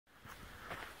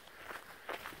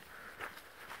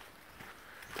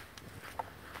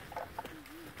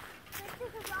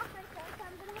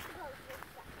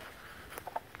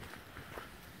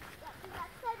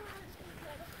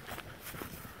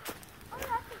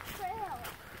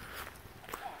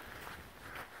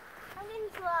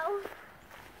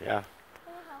Yeah.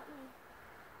 Can you help me?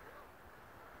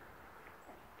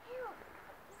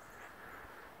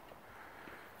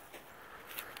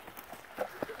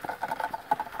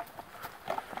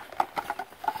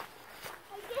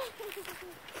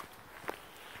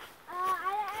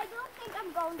 I don't think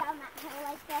I'm going down that hill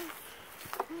like this.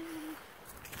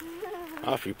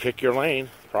 Well, if you pick your lane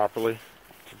properly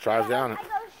to drive down it. I go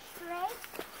straight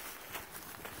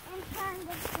and turn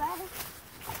this way.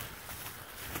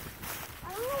 I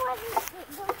don't know why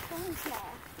those things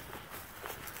there.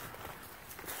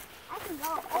 I can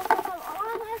go over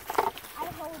this. I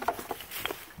hold it.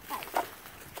 Like,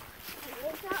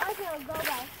 it's not like it'll go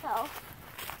by itself.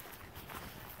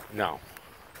 No.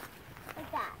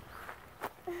 Like that.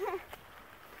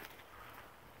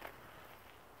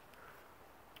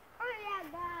 Oh yeah,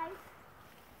 guys.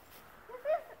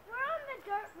 We're on the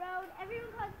dirt road.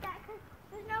 Everyone calls that because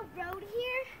there's no road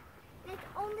here. And it's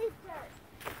only dirt.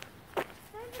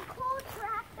 There's a cool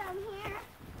track down here.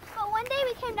 But one day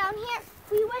we came down here.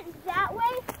 We went that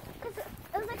way because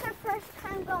it was like our first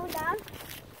time going down.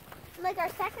 Like our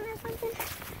second or something.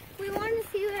 We wanted to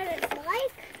see what it's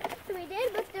like. So we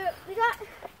did, but we got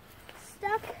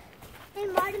stuck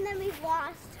in mud and then we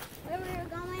lost where we were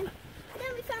going.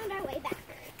 Then we found our way back.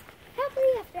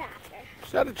 Happily after.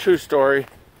 Is that a true story?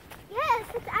 Yes,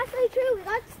 it's actually true. We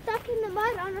got stuck in the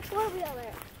mud on a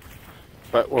four-wheeler.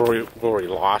 But were we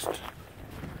lost?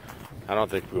 I don't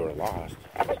think we were lost.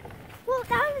 Well, that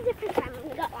was a different time when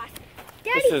we got lost.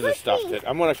 Daddy, This is the push stuff me. that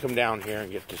I'm gonna come down here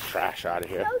and get this trash out of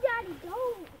here. No, Daddy,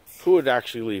 don't. Who would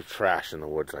actually leave trash in the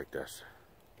woods like this?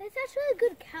 That's actually a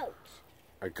good couch.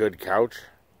 A good couch?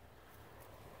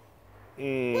 Well,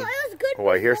 it was good Oh,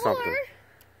 I hear before. something.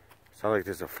 Sounds like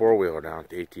there's a four-wheeler down at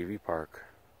the ATV park.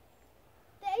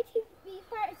 The ATV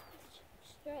part is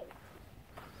straight.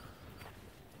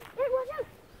 Hey, watch out.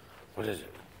 What is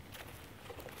it?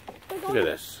 We're Look going at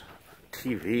this.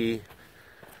 TV.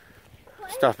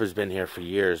 Stuff has been here for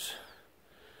years.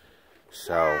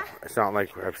 So, it's not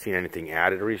like I've seen anything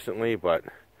added recently, but...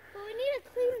 But we need to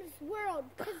clean this world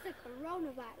because of the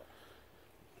coronavirus.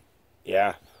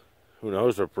 Yeah. Who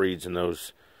knows what breeds in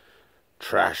those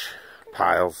trash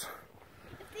piles.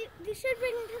 They should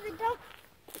bring them to the dump.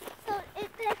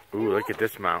 So Ooh, look at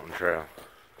this mountain trail.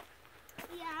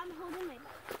 Yeah, I'm holding my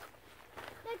bike.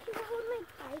 Dad, can you hold my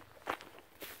bike?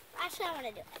 Actually, I want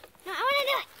to do it. No, I want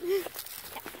to do it.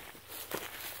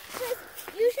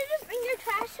 You should just bring your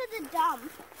trash to the dump.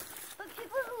 But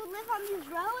people who live on these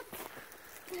roads,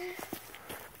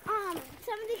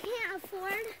 somebody can't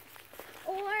afford,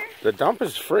 or... The dump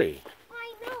is free.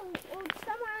 I know, or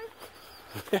some are...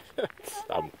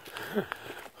 Some.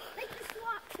 Like the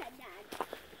swap said, Dad.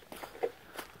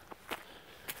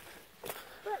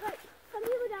 But like, some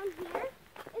people down here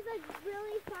is like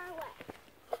really far away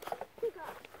to go.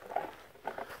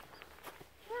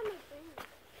 Where am I bringing it?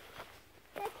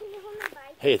 Dad, can you hold my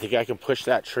bike? Hey, you think I can push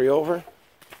that tree over?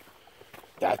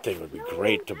 That thing would be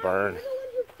great to burn. You're the one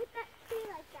who put that tree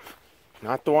like that.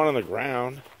 Not the one on the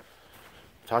ground.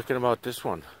 I'm talking about this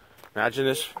one. Imagine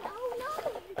this. Oh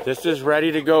no! This is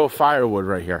ready to go firewood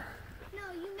right here. No,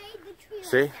 you made the tree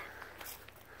See? like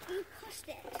that. You pushed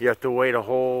it. You have to wait a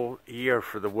whole year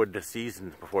for the wood to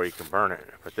season before you can burn it.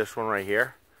 But this one right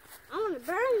here, I want to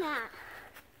burn that.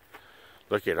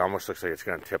 look, it almost looks like it's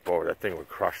going to tip over. That thing would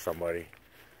crush somebody.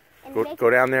 And Go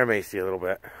down there, Macy, a little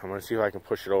bit. I'm going to see if I can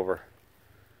push it over.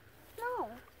 No.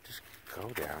 Just go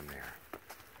down there.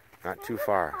 Not too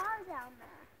far. Car down there.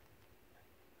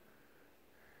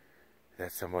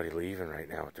 That's somebody leaving right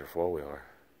now with their four-wheeler.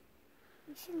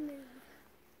 We should move.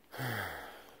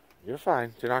 You're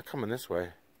fine. They're not coming this way.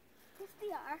 Yes, they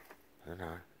are. They're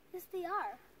not. Yes, they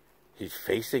are. He's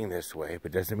facing this way,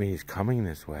 but doesn't mean he's coming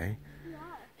this way. They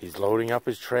are. He's loading up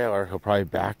his trailer. He'll probably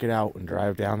back it out and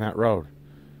drive down that road.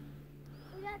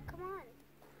 Oh, yeah, come on.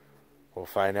 We'll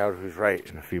find out who's right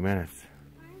in a few minutes.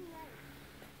 I'm ready.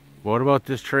 What about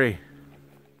this tree?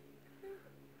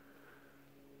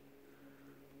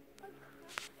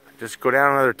 Just go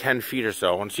down another 10 feet or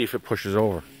so. I want to see if it pushes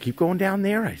over. Keep going down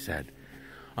there, I said.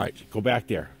 All right, go back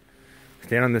there.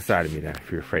 Stand on this side of me then,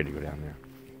 if you're afraid to go down there.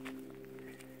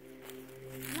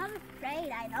 I'm not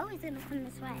afraid. I know he's going to come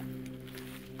this way.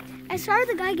 I saw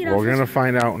the guy get off. We're going to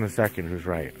find out in a second who's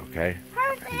right, okay?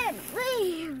 Person,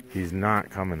 leave. He's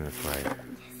not coming this way. Yes,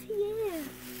 he is.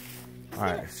 All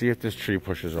right, see if this tree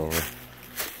pushes over.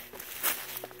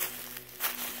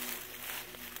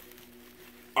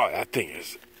 Oh, that thing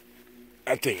is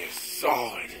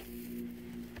solid.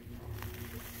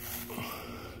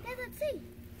 Dad, let's see.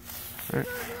 All right.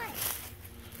 Go away.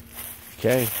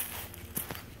 Okay.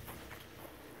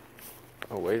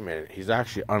 Oh, wait a minute. He's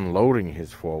actually unloading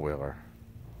his four-wheeler.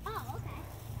 Oh, okay.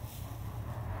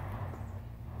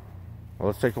 Well,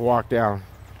 let's take a walk down.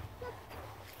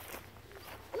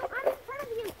 Look, I'm in front of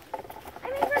you.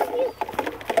 I'm in front of you.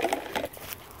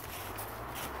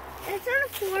 It's not a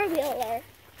four-wheeler.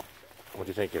 What do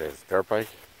you think it is? Dirt bike?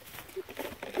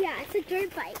 Yeah, it's a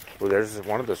dirt bike. Well, there's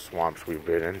one of the swamps we've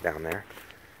been in down there.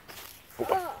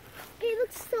 Oh, it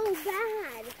looks so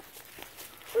bad.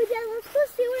 Wait, Dad, let's go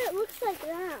see what it looks like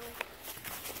now.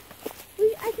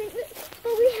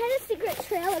 But we had a secret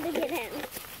trailer to get in.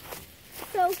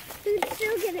 So, we can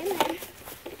still get in there.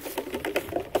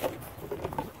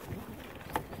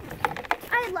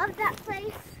 I love that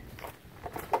place.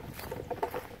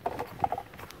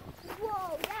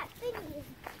 Whoa, that thing is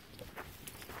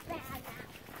bad now.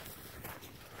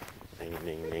 Ding,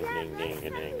 ding, ding, ding, ding,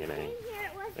 ding, ding, ding.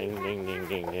 Ding, ding, ding,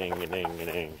 ding, ding, ding,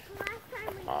 ding.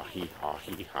 Ha hee ha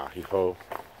hee ha hee ho.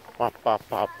 Pop pop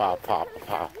pop pop pop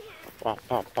pop. Pop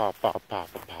pop pop pop pop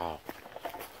pop.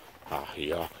 Ha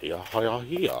hee ha hee ha ha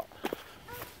hee ha.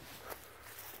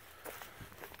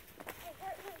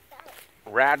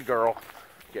 Rad girl,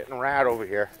 getting rad over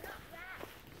here.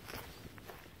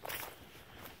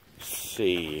 Let's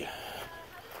see.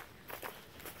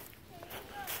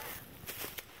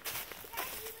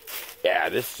 Yeah,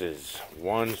 this is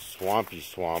one swampy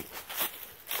swamp.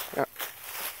 Yeah,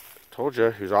 told you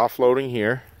he was offloading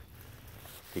here.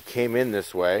 He came in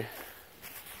this way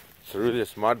through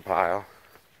this mud pile.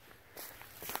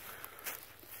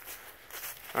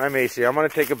 All right, Macy, I'm gonna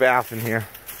take a bath in here.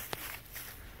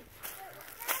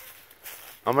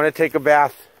 I'm gonna take a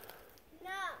bath. No.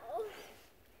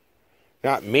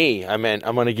 Not me. I meant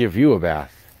I'm gonna give you a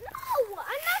bath. No,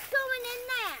 I'm not going in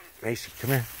there. Macy,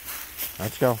 come here.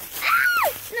 Let's go.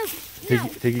 No.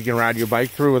 Think you can ride your bike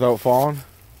through without falling?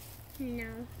 No.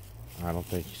 I don't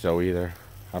think so either.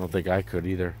 I don't think I could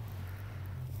either.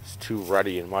 It's too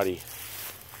ruddy and muddy.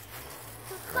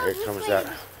 Here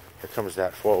comes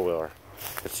that four-wheeler.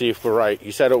 Let's see if we're right.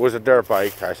 You said it was a dirt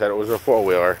bike. I said it was a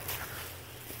four-wheeler.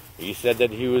 You said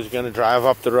that he was going to drive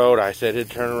up the road. I said he'd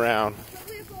turn around. But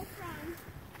we were both wrong.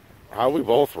 How are we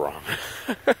both wrong?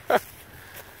 Because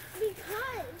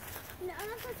none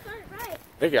of us got it right.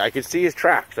 Look, I can see his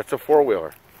tracks. That's a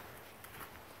four-wheeler.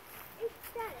 It's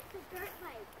a dirt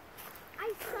bike.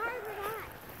 I saw that.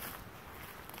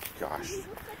 Gosh. It looks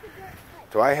like a dirt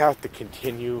bike. Do I have to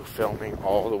continue filming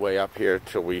all the way up here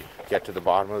till we get to the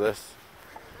bottom of this?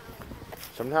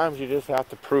 Sometimes you just have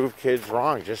to prove kids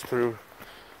wrong just through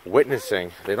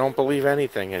witnessing. They don't believe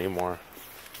anything anymore.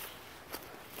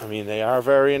 I mean, they are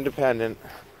very independent.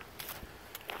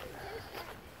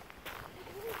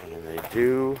 And they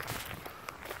do.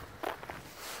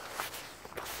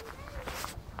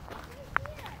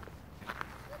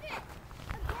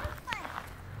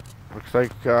 Looks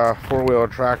like four-wheeler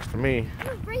tracks to me.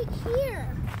 Right here.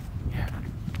 Yeah.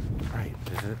 Right.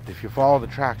 If you follow the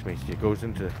tracks, Macy, it goes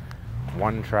into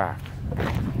one track.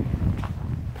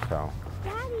 So.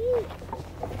 Daddy,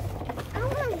 I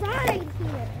don't want to ride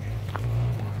here.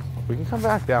 We can come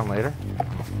back down later.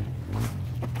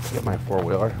 Get my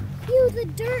four-wheeler. Ew, the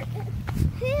dirt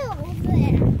hill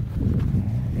there.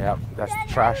 Yep, that's Dad,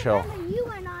 the trash I hill. remember you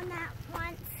went on that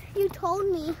once. You told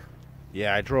me.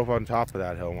 Yeah, I drove on top of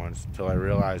that hill once until I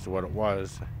realized what it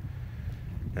was.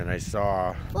 And I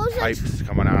saw pipes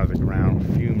coming out of the ground,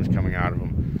 fumes coming out of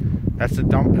them. That's the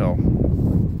dump hill.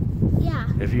 Yeah.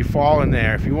 If you fall in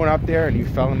there, if you went up there and you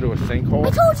fell into a sinkhole,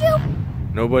 I told you.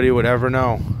 nobody would ever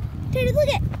know. Daddy, look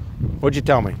it. What'd you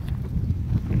tell me?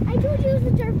 I told you it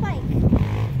was a dirt bike.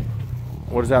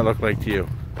 What does that look like to you?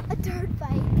 A dirt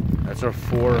bike. That's a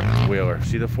four-wheeler.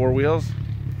 See the four wheels?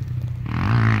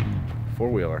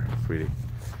 Four-wheeler, sweetie.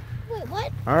 Wait,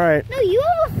 what? All right. No, you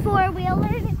have a four-wheeler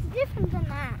and it's different than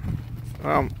that.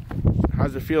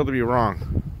 How's it feel to be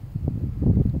wrong?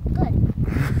 Good.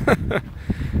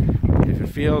 If it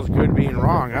feels good being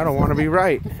wrong, I don't want to be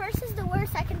right. The first is the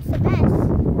worst, second's the best.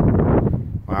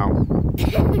 Wow.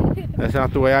 That's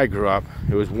not the way I grew up.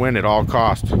 It was win at all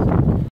costs.